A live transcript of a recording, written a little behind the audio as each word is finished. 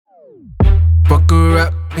Fuck a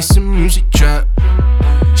rap, make some music trap.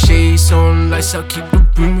 Shades on, lights out, keep the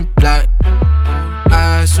room in black.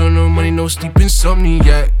 Eyes on no money, no sleep,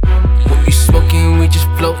 insomniac. What you smoking, we just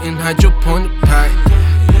floating, hydroponic pack.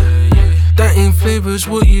 That ain't flavors,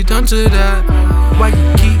 what you done to that? Why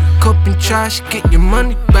you keep cupping trash, get your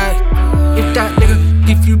money back. If that nigga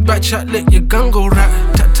give you back shot, let your gun go rap.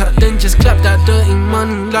 Tap tap, then just clap that dirty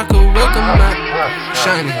money like a welcome mat.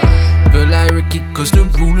 Shining, feel like Ricky cause the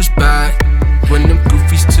ruler's back. When them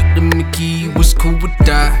goofies took the Mickey, was cool with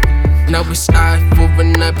that. Now it's I for a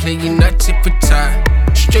night playing that tip for tat.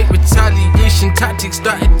 Straight retaliation tactics,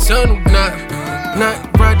 that eternal night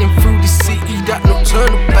riding through the city, that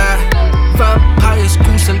nocturnal back. Vampires,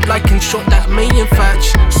 goose and lichen shot that main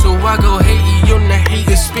fatch. So I go Haiti on the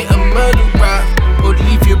haters, spit a murder rap. Or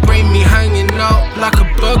leave your brain me hanging out like a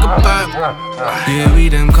burger bag. Yeah, we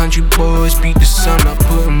them country boys, beat the sun up,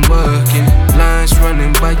 put 'em working. Lines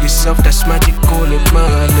running by yourself, that's magic, call it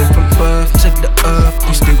Merlin. From birth to the earth,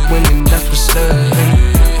 we stay winning, that's for certain.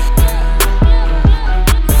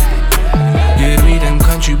 Yeah, we them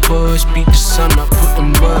country boys, beat the sun up, put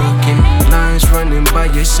 'em working. Lines running by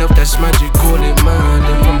yourself, that's magic, call it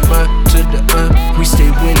Merlin. From birth to the earth, we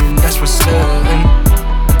stay winning, that's for certain.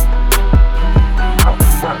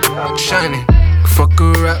 Shining, fuck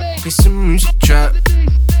a rap, play some music trap.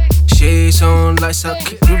 Shades on, lights out,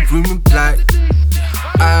 keep the room in black.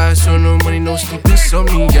 Eyes on no money, no sleep,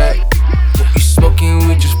 insomniac. What you smoking,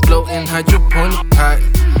 we just floating, hydroponic pack.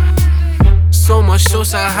 So much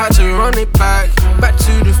sauce, I had to run it back. Back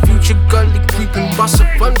to the future, gully creeping, bust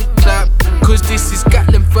up on the clap. Cause this is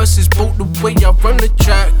Gatlin versus Bolt, the way I run the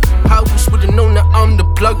track. How else would've known that I'm the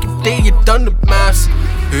plug if they had done the maths?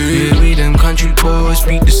 Yeah, we them country boys,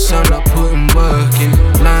 beat the sun up, put 'em working.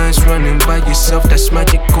 Lines running by yourself, that's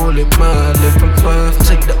magic, call it Merlin. From birth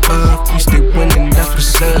to the earth, we stay winning, that's for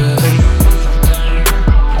certain.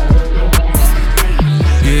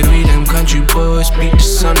 Yeah, we them country boys, beat the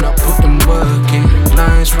sun up, put 'em working.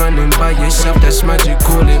 Lines running by yourself, that's magic,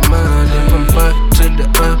 call it Merlin. From birth to the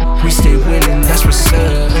earth, we stay winning, that's for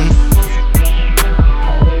certain.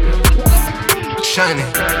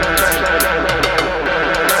 Shining,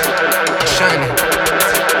 shining,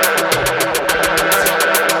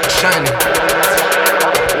 shining,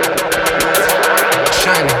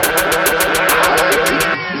 shining.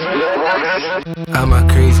 Am I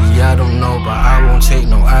crazy? I don't know, but I won't take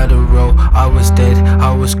no Adderall. I was dead,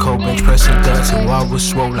 I was cold, bench pressing dirt till I was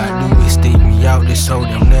swole. Like Louis, take me out this hole,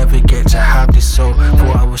 they'll never get to have this soul.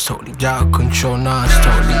 Thought I was totally out of control, now it's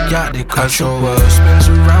totally out of control. World spins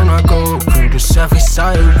around, I go through the surface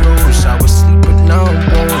side roads. I was sleeping, now I'm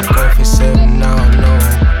woke, earth is 7, now I know.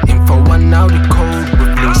 Info one, now the code,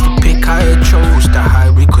 with links to pick, I had chose the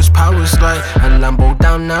highway cause power's light, and Lambo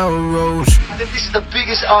down narrow roads. I think this is the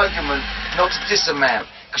biggest argument not to diss a man,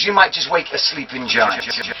 cause you might just wake a sleeping giant.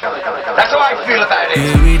 That's how I feel about it.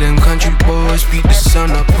 Yeah, we them country boys, beat the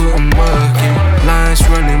sun up, put 'em working. Lines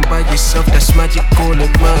running by yourself, that's magic, call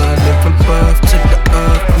it Merlin. From birth to the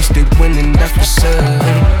earth, we stay winning, that's for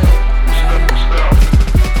certain.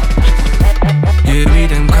 Yeah, we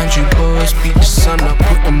them country boys, beat the sun up,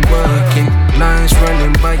 put 'em working. Lines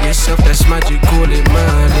running by yourself, that's magic, call it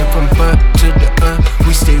Merlin. From birth to the earth,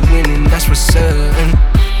 we stay winning, that's for certain.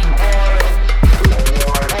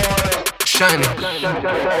 Shining.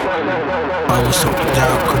 I was so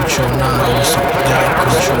out of control, now I was so out of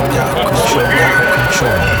control, out of control, out of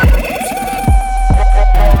control.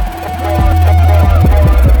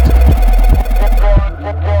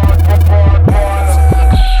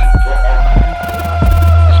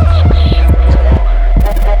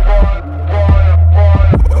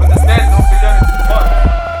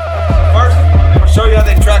 Show you how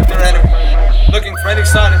they track their enemy, looking for any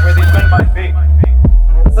sign of where these men might be.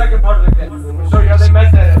 The second part of the game, we'll show you how they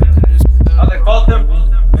met that enemy, how they fought them,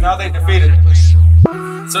 and how they defeated them.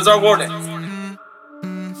 This is our warning.